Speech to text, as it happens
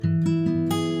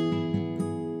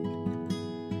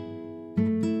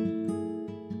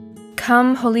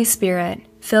Come, Holy Spirit,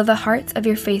 fill the hearts of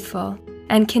your faithful,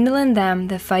 and kindle in them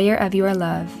the fire of your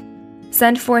love.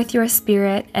 Send forth your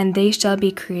Spirit, and they shall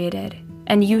be created,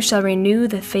 and you shall renew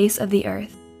the face of the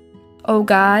earth. O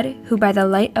God, who by the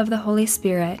light of the Holy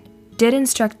Spirit did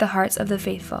instruct the hearts of the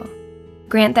faithful,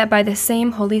 grant that by the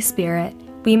same Holy Spirit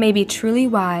we may be truly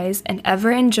wise and ever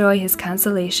enjoy his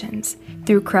consolations.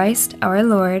 Through Christ our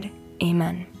Lord.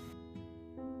 Amen.